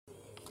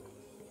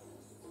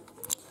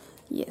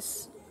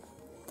Yes.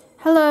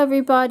 Hello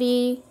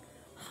everybody.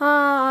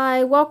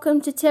 Hi,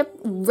 welcome to Tip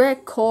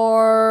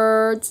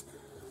Records.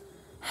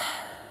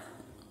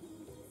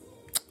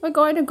 We're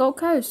going to Gold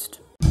Coast.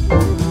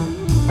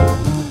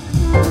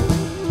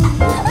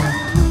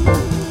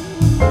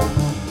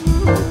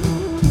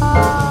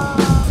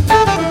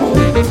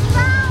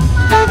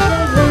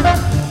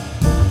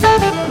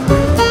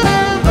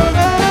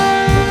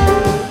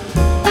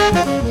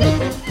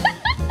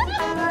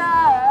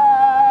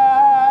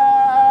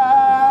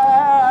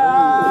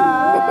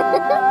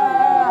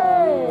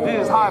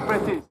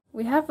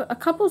 We have a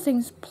couple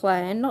things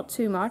planned, not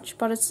too much,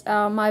 but it's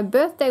my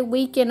birthday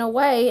weekend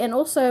away and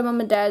also Mum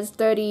and Dad's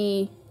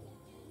 34th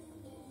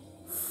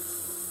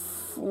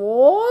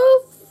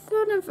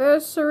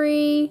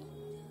anniversary.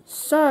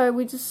 So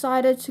we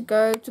decided to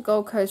go to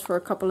Gold Coast for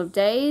a couple of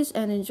days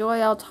and enjoy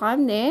our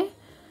time there.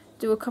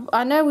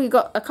 I know we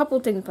got a couple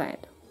things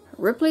planned.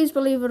 Ripley's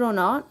Believe It or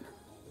Not,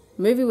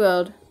 Movie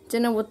World,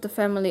 dinner with the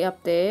family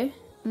up there.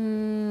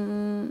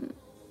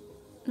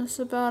 That's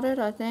about it,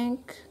 I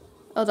think.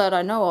 Oh, that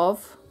I know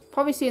of.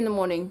 Probably see you in the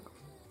morning.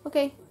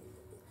 Okay.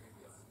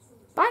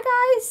 Bye,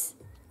 guys.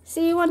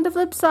 See you on the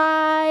flip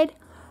side.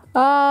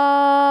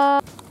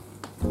 Hope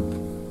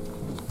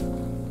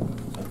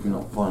you're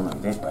not falling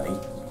like that, buddy.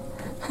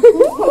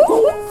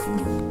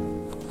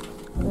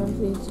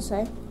 Anything to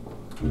say?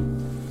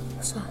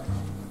 So,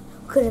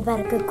 could have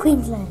had a good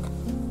Queensland.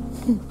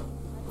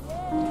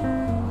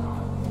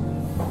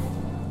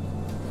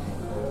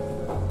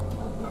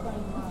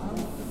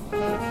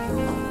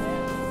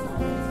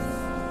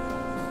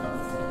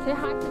 Say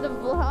hi to the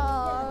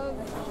vlog.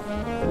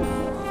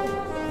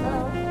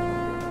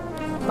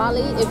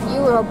 Molly, if you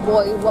were a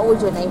boy, what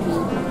would your name be?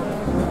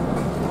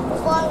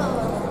 Follow.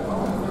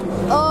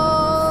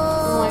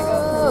 Oh my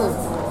god.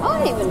 I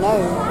don't even know.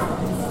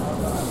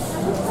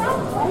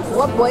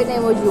 What boy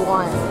name would you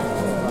want?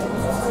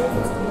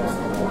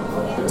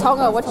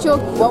 Tonga, what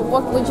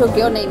would your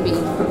girl name be?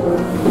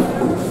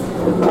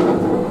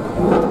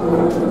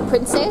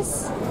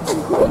 Princess?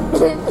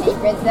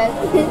 Princess.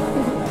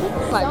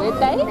 My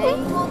birthday?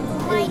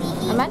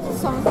 Imagine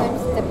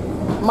sometimes the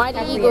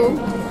Mighty Eagle.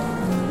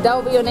 That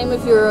would be your name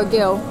if you were a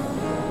girl.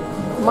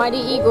 Mighty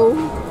Eagle.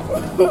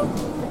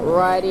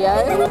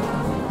 Rightio.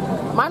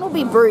 Mine will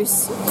be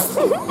Bruce.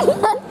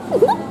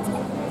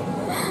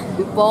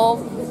 Bob.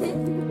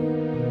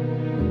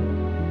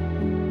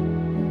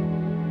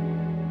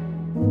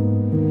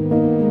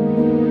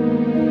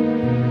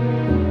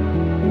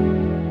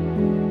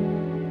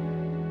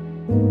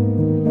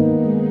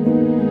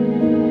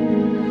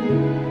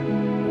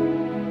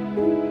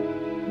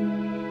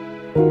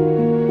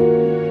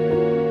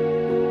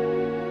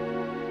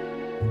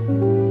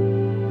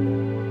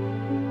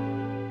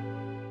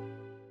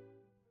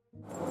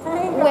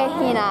 We're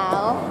here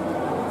now.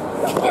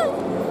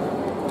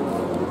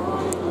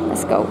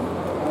 Let's go.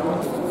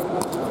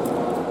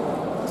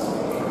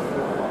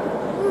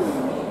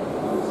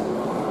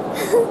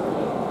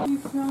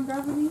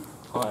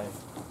 Hi.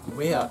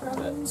 We are at,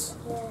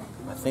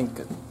 I think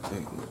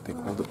they're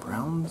called the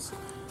Browns.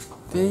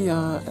 They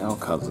are our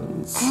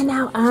cousins. And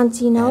our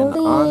Auntie Noli.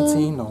 And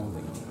Auntie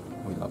Noli.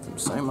 We love them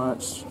so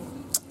much.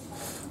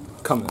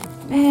 Come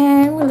on.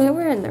 Man,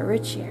 we're in the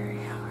rich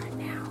area right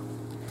now.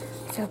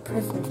 I feel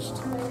privileged.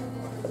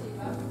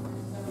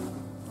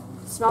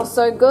 Smells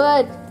so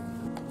good.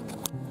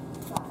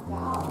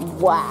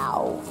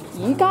 Wow.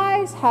 You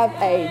guys have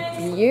a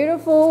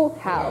beautiful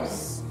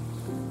house.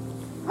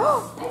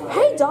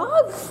 Hey,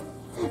 dog.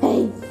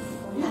 Hey.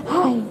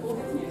 Hi.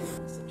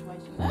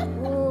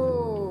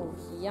 Ooh,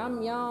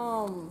 yum,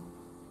 yum.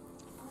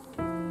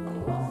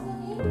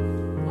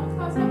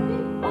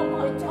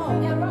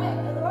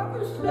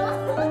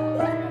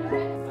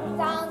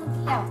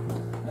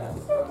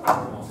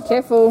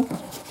 Careful.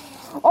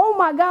 Oh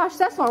my gosh,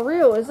 that's not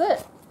real, is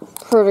it?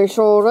 Pretty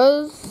sure it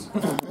is.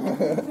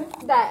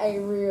 That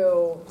ain't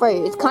real. Bro,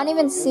 you can't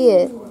even see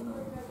it.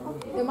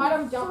 It might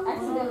have jumped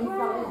accidentally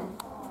fell in.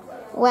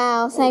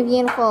 Wow, so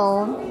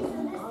beautiful.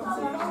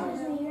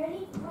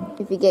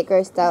 If you get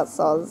grossed out,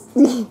 soz.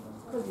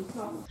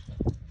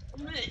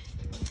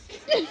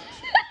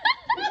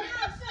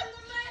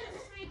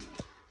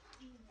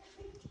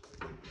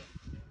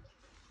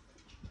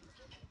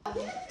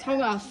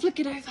 Tonga, flick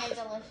it over.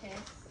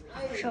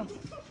 Sure.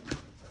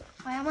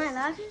 Why am I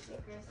laughing?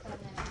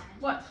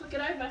 What? Flick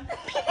it over.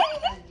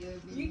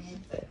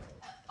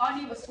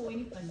 I never saw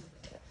anything.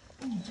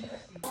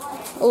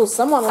 Oh,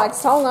 someone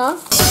likes Tonga.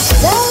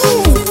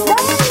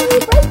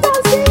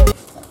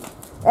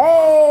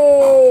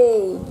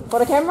 Hey! For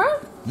the camera?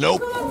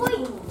 Nope.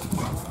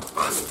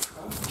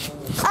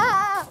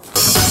 Ah!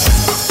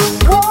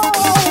 Whoa!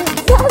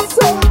 That's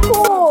so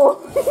cool!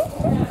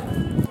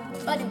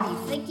 Buddy,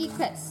 flaky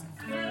Chris.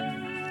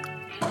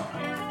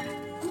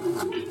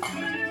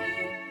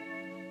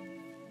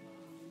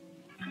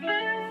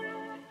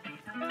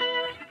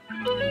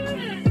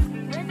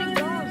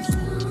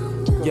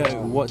 Yo,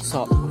 what's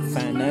up,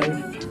 Fano?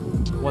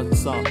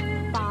 What's up?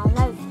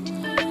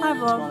 Hi,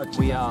 Bob.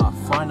 We are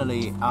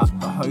finally at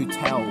the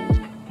hotel.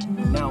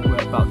 now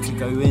we're about to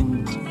go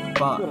in,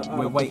 but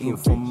we're waiting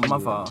for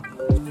Mother.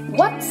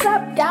 What's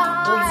up,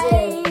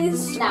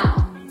 guys?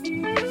 Now,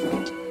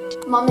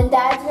 Mom and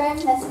Dad's room.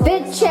 Let's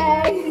fit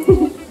check.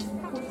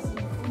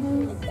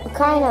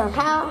 Kinda.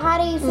 How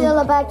do you feel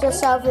about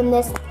yourself in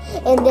this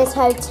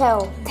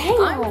hotel?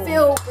 I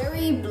feel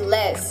very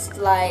blessed.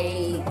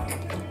 Like,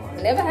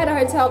 I never had a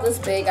hotel this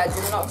big. I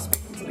did not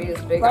expect it to be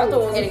this big. I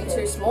thought we were getting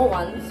 2 small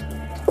ones.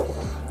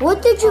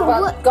 But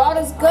God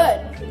is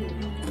good.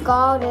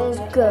 God is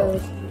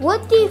good.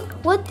 What do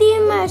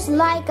you most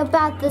like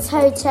about this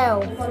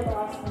hotel?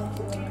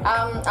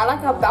 I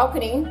like our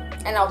balcony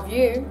and our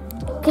view.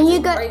 Can you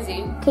go?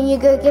 Crazy. Can you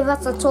go give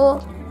us a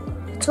tour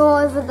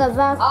over the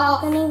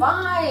balcony? Oh,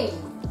 fine.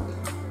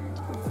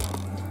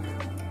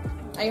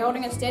 Are you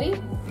holding it steady?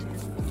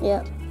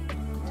 Yep.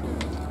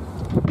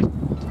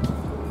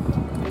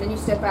 And then you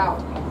step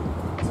out.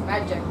 It's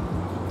magic.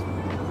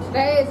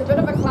 Today is a bit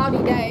of a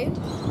cloudy day,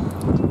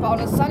 but on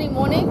a sunny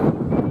morning,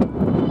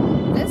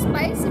 this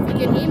place, if you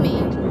can hear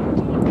me,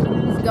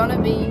 is gonna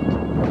be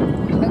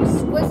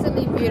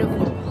exquisitely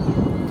beautiful.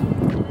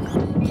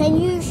 Can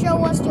you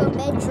show us your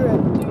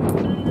bedroom?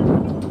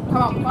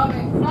 Come on.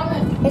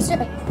 Yes,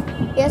 sir.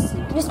 Yes,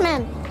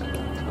 ma'am.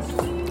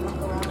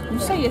 You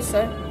say yes,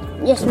 sir.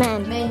 Yes,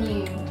 ma'am.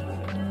 Menu.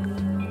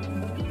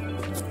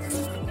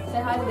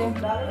 Say hi to them.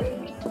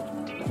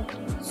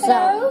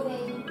 So,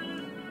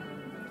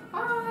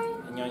 Hi.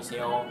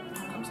 안녕하세요.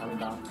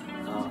 감사합니다.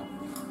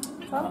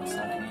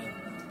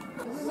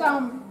 This is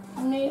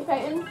me,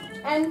 Peyton,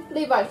 and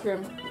Levi's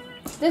room.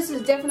 This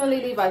is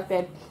definitely Levi's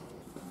bed.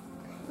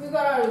 We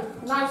got a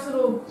nice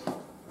little,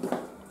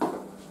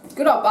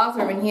 good old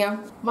bathroom in here.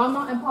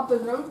 Mama and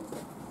Papa's room,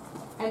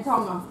 and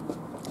Tama.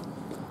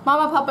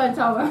 Mama, Papa, and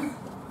Tama.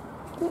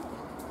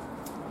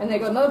 And they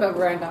got another big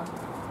veranda.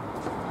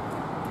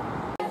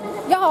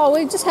 Yo,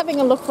 we're just having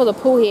a look for the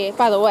pool here.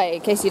 By the way,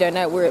 in case you don't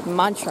know, we're at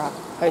Mantra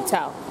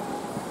Hotel.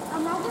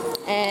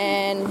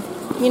 And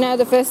you know,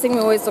 the first thing we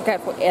always look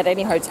at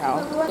any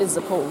hotel is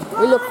the pool.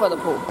 We look for the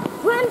pool.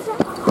 Look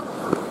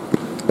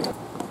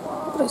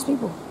at those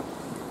people.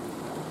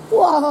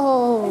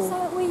 Whoa! is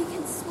that where you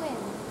can swim?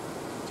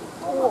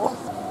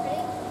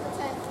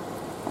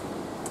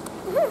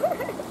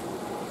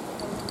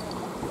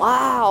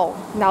 Wow!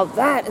 Now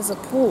that is a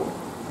pool.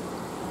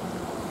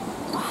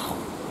 Wow!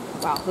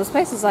 Wow! This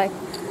place is like,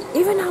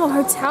 even our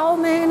hotel,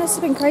 man, this has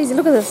been crazy.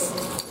 Look at this.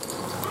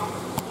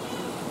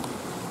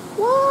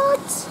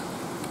 What?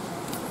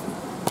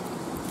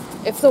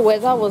 If the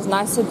weather was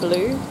nice and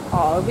blue,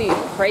 oh, it would be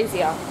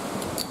crazier.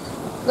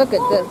 Look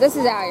at this. This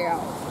is our area.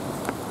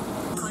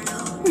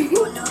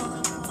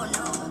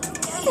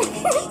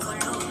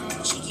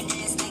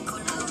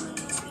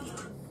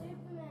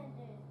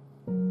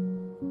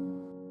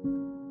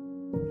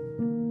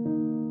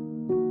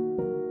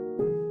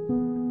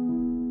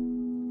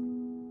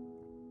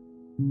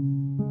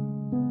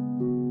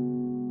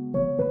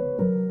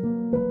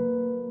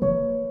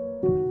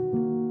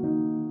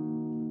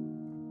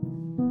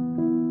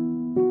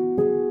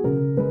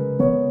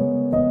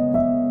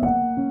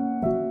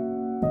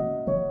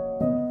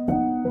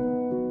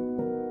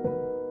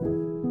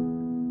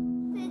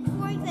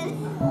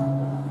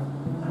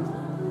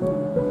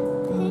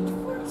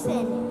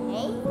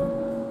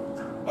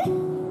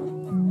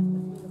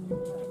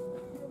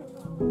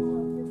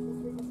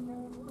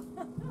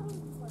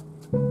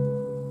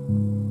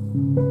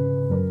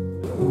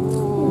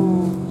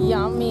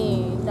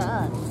 Yummy.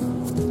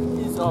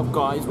 What's up,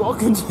 guys?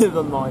 Welcome to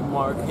the night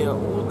market.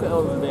 Look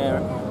over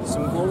there.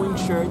 Some glowing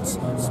shirts,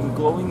 some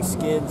glowing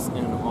skins,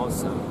 and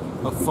also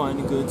a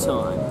fun, good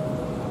time.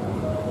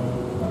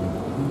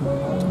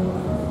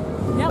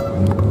 Yep.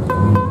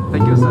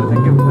 Thank you, sir.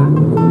 Thank you, sir.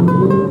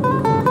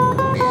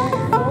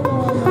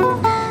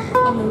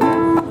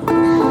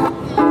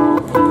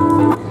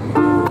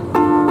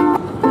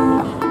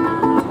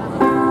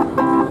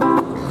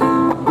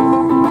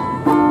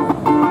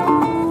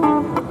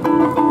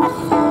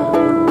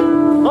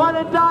 On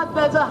the dot,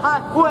 there's a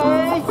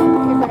highway.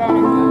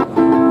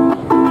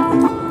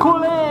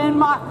 Cool in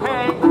my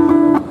head.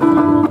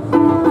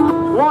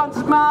 One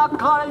smile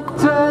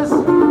collectors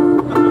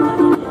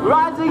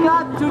rising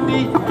up to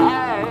the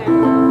air.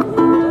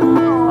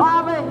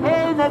 I'm a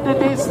hand at the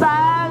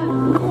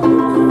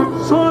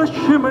distance, so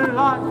shimmer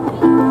light.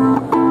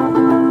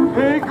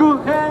 Hey, go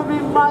heavy,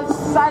 my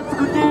sights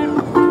go dim.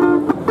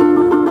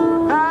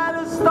 And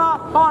a star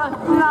on a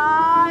night.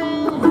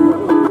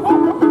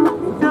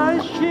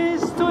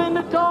 She's still in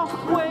the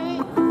doorway.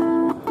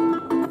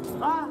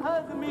 I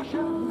heard the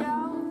mission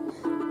bell.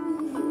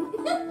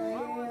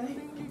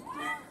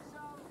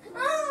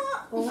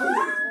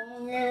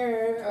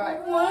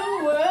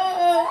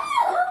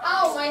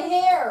 Ow, my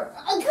hair!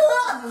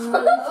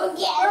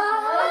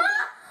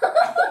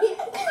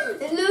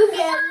 Look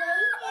at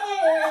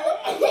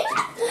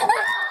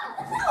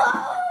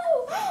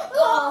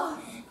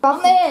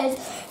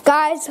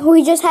Guys,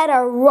 we just had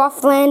a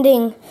rough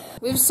landing.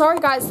 We're sorry,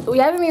 guys. We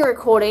haven't been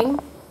recording.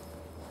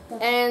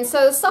 And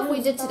so the stuff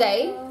we did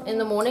today in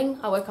the morning,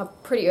 I woke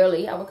up pretty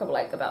early. I woke up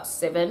like about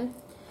 7.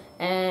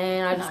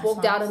 And I just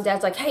walked out and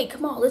Dad's like, hey,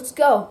 come on, let's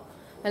go.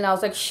 And I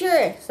was like,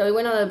 sure. So we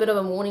went on a bit of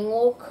a morning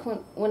walk,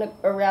 went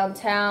around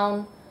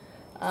town,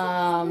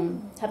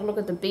 had a look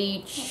at the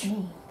beach,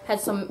 had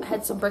some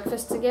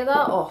breakfast together.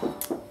 Oh,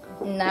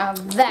 Now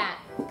that.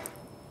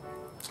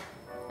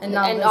 and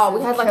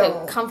we had like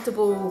a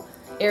comfortable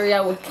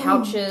area with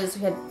couches.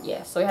 We had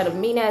so we had a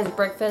mean ass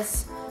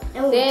breakfast.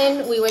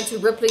 Then we went to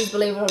Ripley's,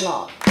 believe it or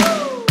not.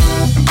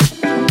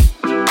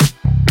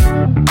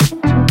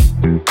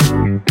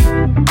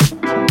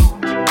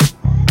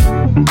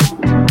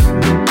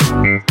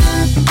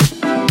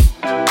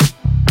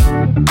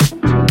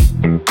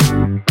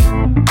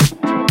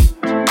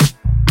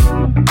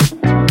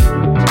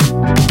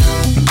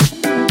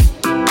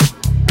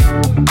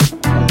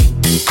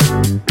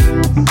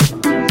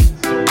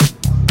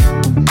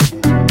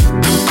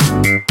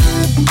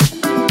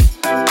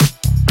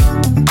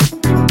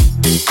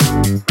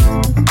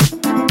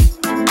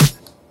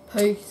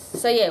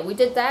 So yeah, we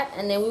did that,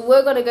 and then we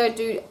were gonna go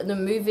do the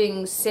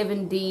moving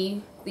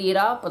 7D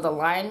theater, but the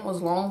line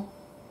was long.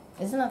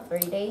 Isn't it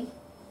 3D?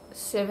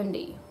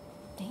 7D.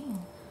 Damn.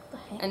 The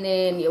heck? And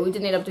then yeah, we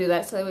didn't end up doing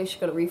that, so we just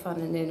got a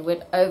refund, and then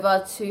went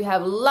over to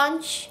have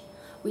lunch.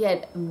 We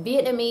had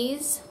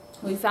Vietnamese.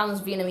 We found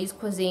this Vietnamese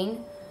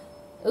cuisine.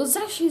 It was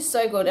actually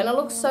so good, and it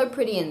looked so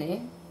pretty in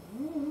there.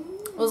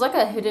 It was like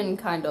a hidden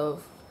kind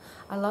of.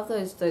 I love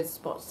those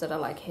spots that are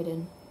like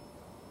hidden.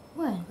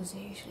 What? Because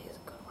they're usually the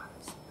good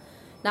ones.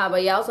 Nah,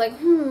 but yeah, I was like,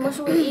 what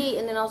should we eat?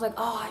 And then I was like,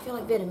 oh, I feel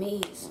like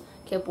Vietnamese.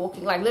 Kept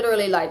walking, like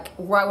literally, like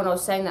right when I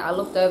was saying that, I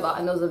looked over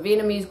and there was a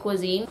Vietnamese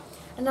cuisine,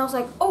 and I was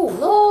like, oh,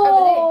 look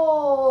over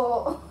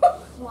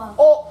there. Wow.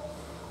 Oh,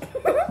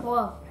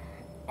 Whoa.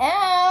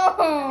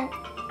 Ow.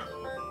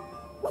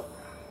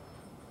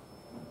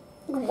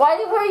 why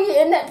were you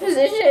in that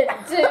position,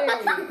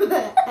 dude?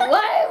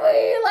 Why were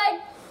you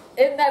like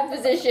in that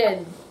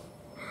position?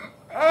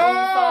 When you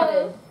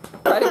farted.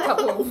 Right, a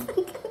couple.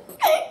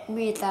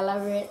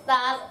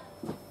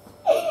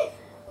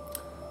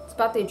 It's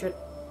about the drip.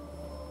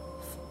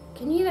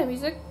 Can you hear that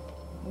music?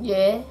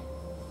 Yeah.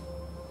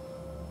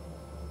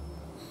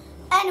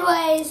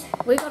 Anyways.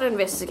 We gotta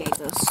investigate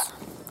this.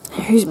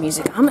 Whose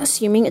music? I'm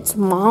assuming it's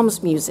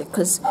Mom's music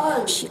because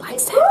she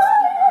likes that.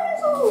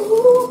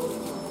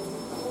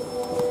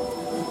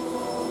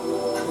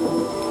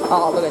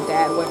 Oh, look at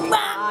Dad working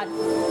hard.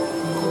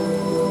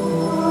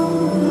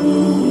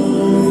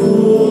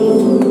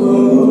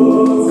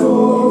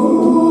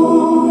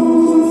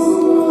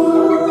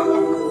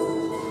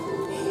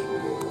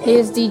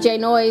 Here's DJ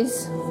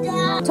Noise.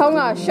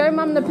 Tonga, show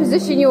Mum the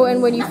position you were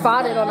in when you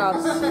farted on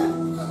us.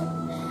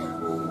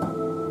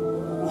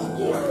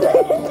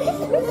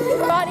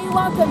 Everybody,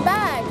 welcome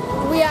back.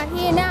 We are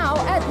here now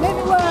at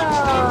Movie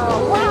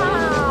World.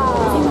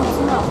 Wow!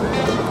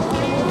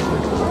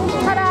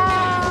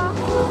 Ta-da!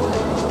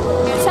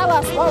 Tell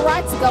us what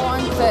ride to go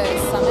on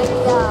first. So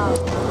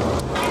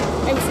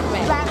maybe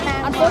Superman.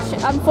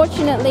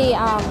 Unfortunately,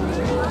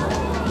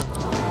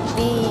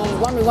 the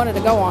one we wanted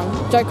to go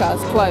on, Joker,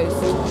 is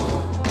closed.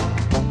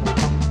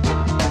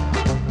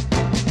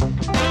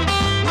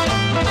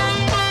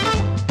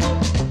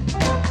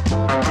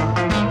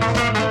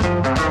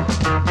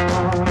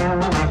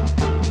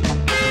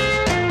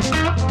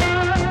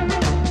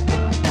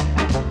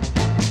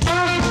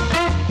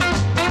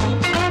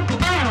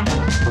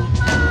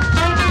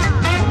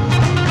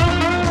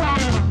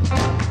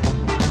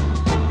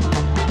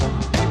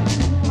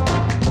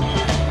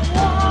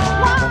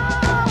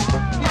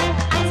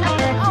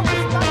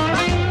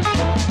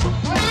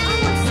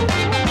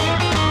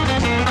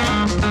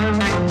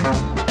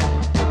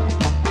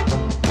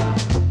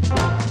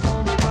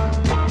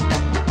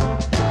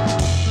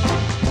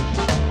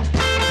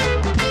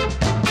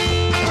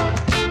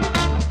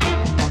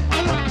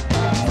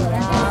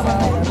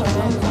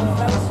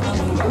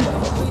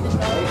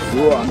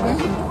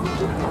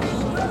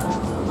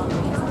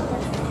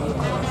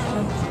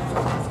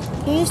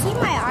 Can you see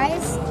my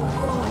eyes?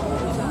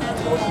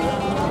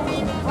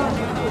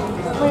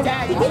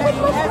 Dad, you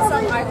had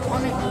some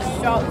iconic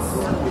shots.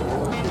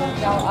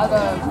 No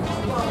other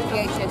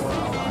VHS.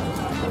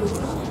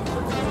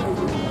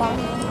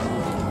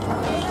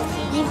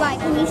 Levi,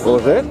 can you see? What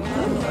was that? You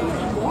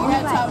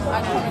had some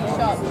iconic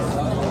shots.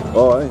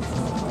 Oh, hey.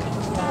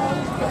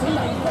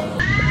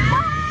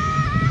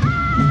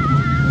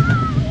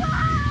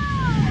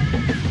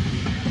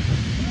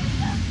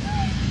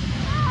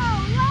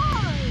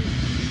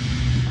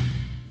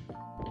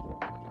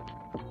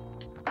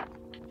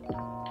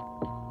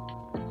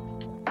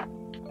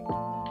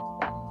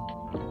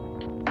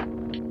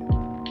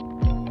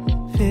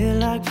 Feel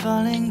like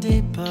falling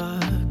deeper.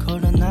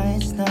 Cold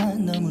nights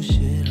난 너무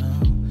싫어.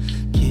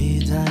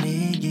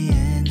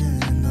 기다리기에는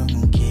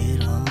너무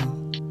길어.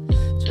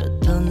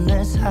 줬던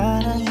내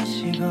사랑이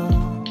식어.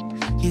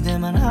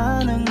 기대만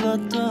하는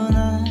것도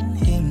난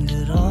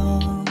힘들어.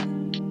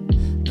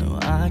 No,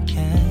 I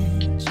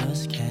can't,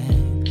 just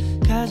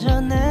can't.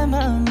 가져 내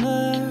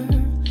마음을,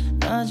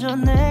 놔줘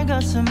내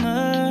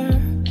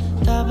가슴을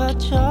다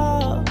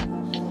바쳐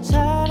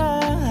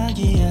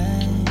사랑하기에.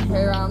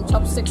 Hey,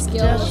 chopstick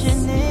skills.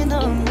 자신이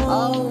너무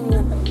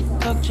Oh.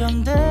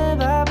 걱정돼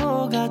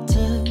바보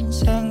같은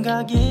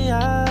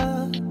생각이야.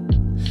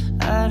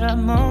 알아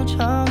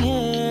멍청해.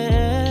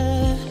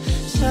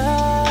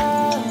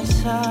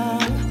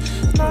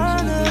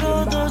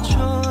 상상만으로도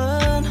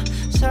좋은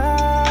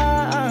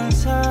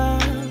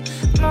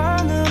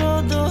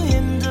상상만으로도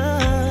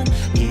힘든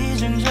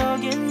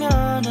이중적인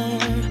면을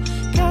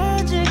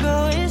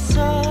가지고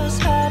있어.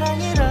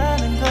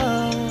 사랑이라는 거.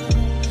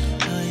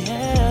 Oh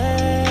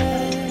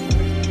yeah.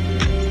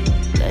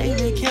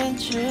 Baby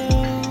can't you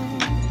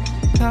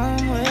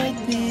come with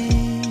me?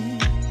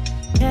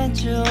 Can't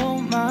you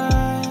hold my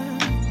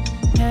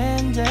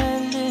hand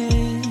and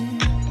lead?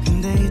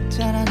 근데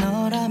있잖아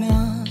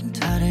너라면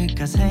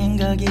다를까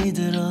생각이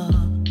들어.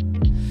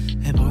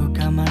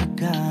 해볼까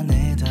말까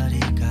내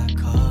다리가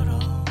걸어.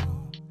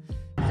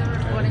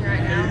 Recording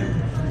right now.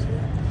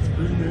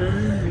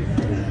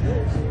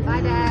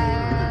 Bye,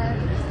 Dad.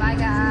 Bye,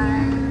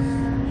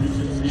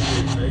 guys.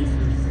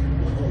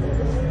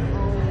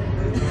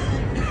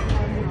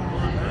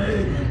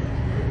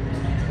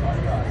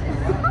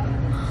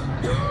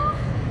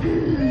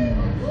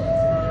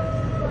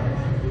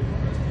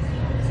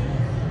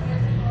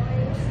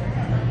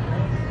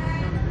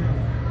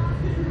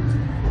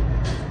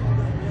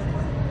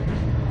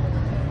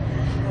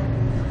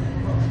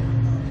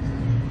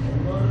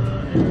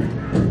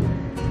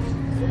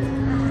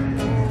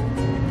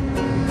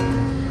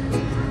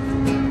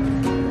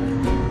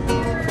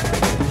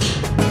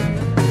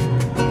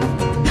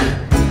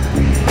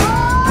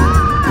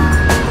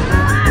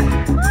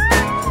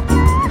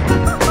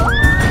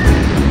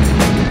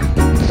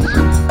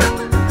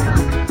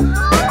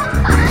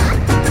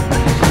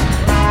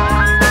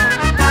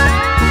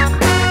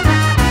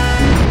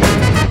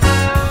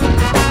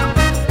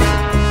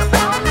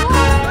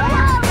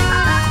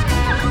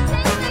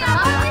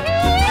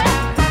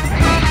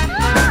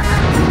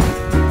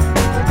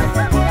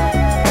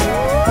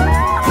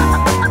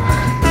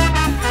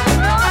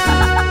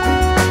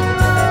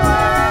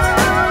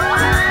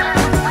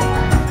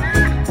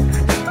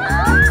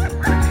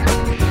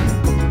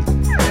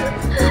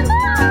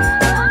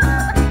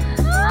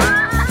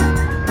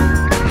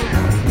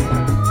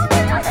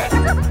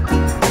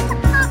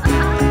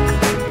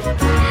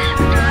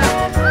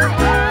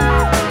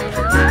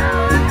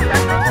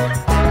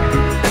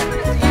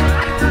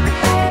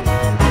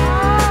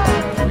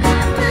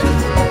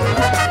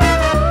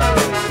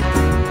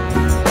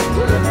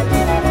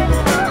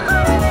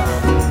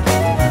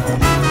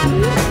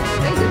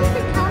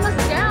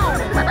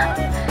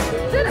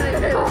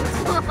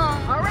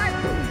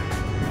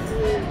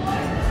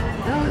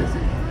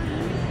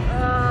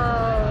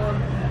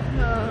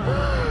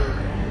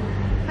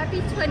 Happy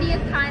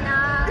 20th,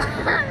 Kaina.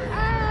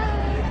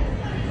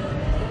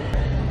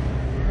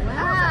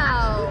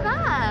 Wow. Not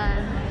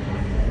bad.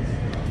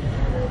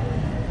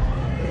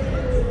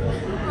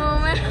 Oh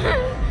man.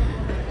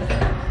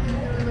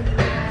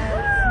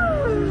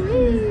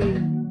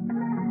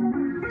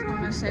 I'm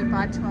gonna say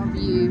bye to our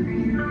view.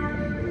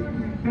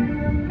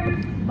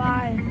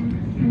 Bye.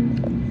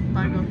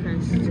 Bye, Gold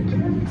Coast.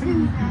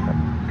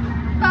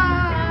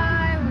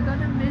 Bye. We're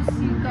gonna miss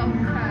you, Gold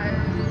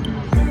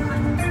Coast.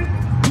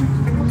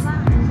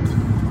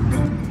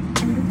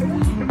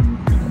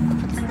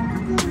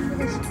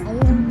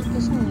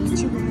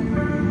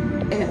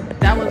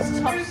 That was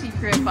top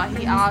secret, but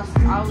he asked,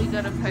 are we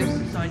gonna post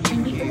this on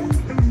YouTube?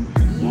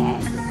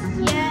 Yes.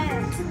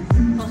 Yes.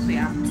 Of course we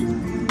are.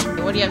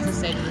 What do you have to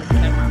say to this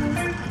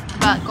camera?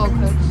 About Gold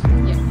Coast?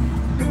 Yeah.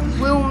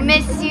 We'll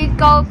miss you,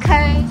 Gold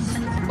Coast.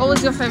 What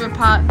was your favourite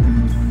part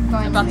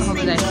Going about the to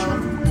holiday? Movie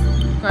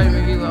World. Going to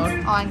Movie World.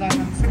 Oh, I'm going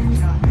on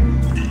Snapchat.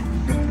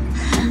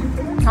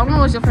 Tell me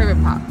what was your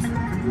favourite part?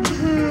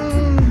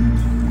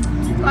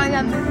 Going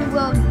on Movie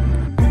World.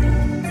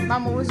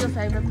 Mum, what was your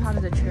favourite part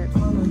of the trip?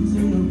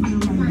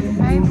 My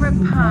favourite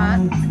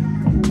part,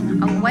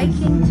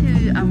 awaking to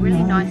a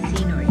really nice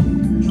scenery.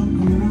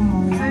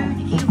 Food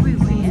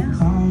everywhere.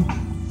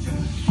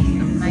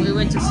 We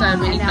went to so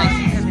many And our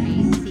places.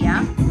 activities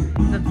here.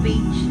 The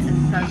beach is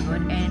so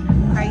good, and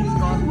praise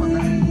God for the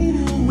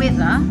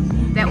weather.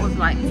 That was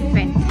like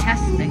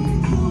fantastic.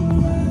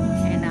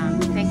 And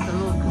thank the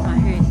Lord, because I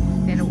heard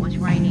that it was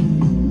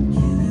raining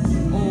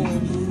all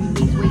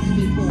these weeks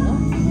before.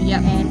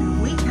 Yep.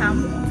 And we come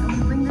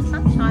to bring the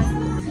sunshine.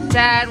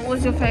 Dad, what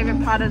was your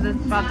favourite part of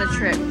about the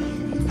trip?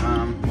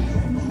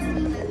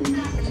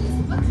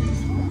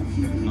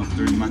 Not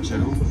very much at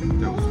all.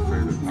 That was the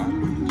favourite part.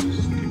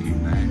 Just kicking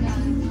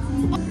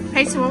back.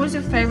 Hey, so what was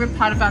your favourite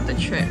part about the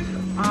trip?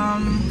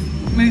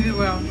 Movie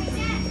World.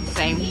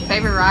 Same.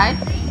 Favourite ride?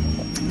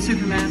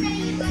 Superman.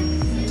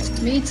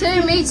 Me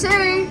too, me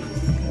too.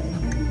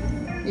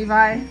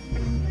 Levi,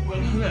 Well,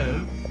 hello.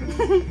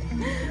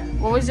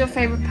 what was your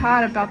favourite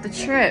part about the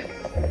trip?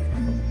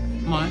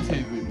 My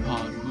favourite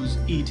part was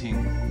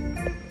eating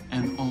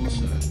and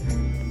also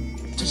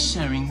just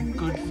sharing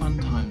good fun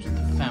times with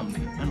the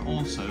family and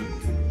also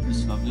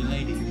this lovely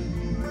lady.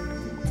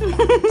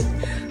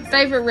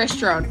 Favourite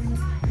restaurant?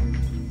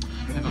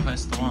 I have a the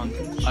best one.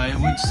 I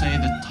would say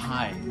the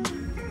Thai.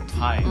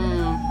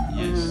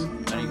 Yes.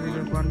 Very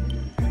good one.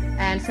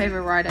 And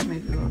favorite ride at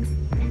Movie World?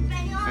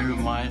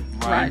 Favorite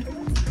ride?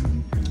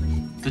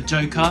 The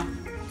Joker.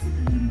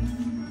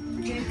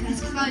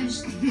 Joker's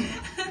closed.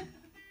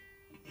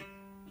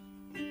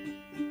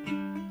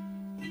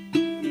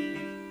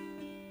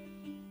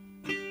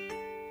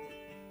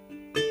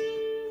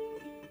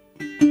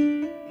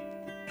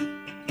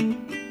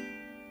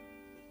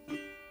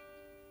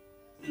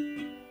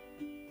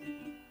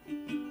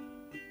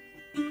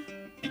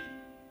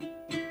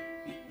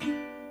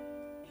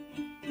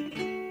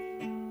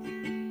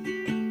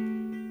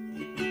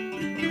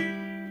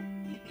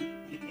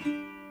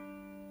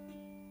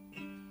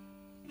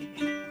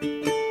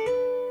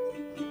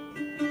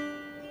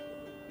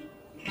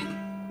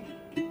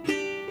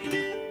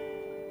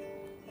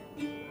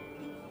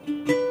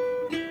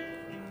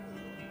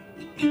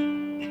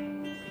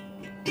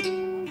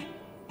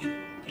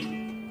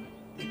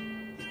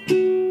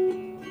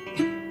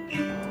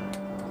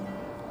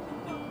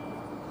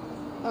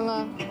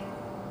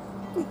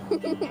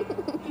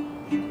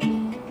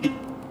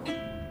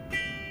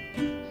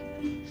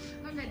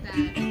 Look at that.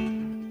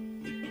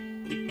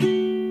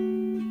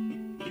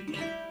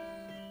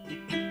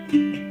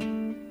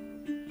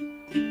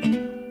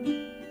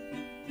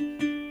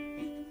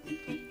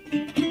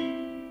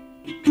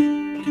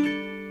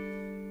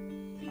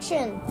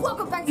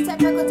 Welcome back to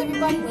Tech Records,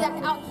 everybody. We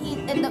are out here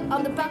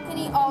on the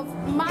balcony of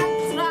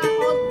Matra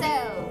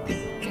Hotel.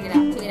 Check it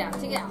out, check it out,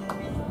 check it out.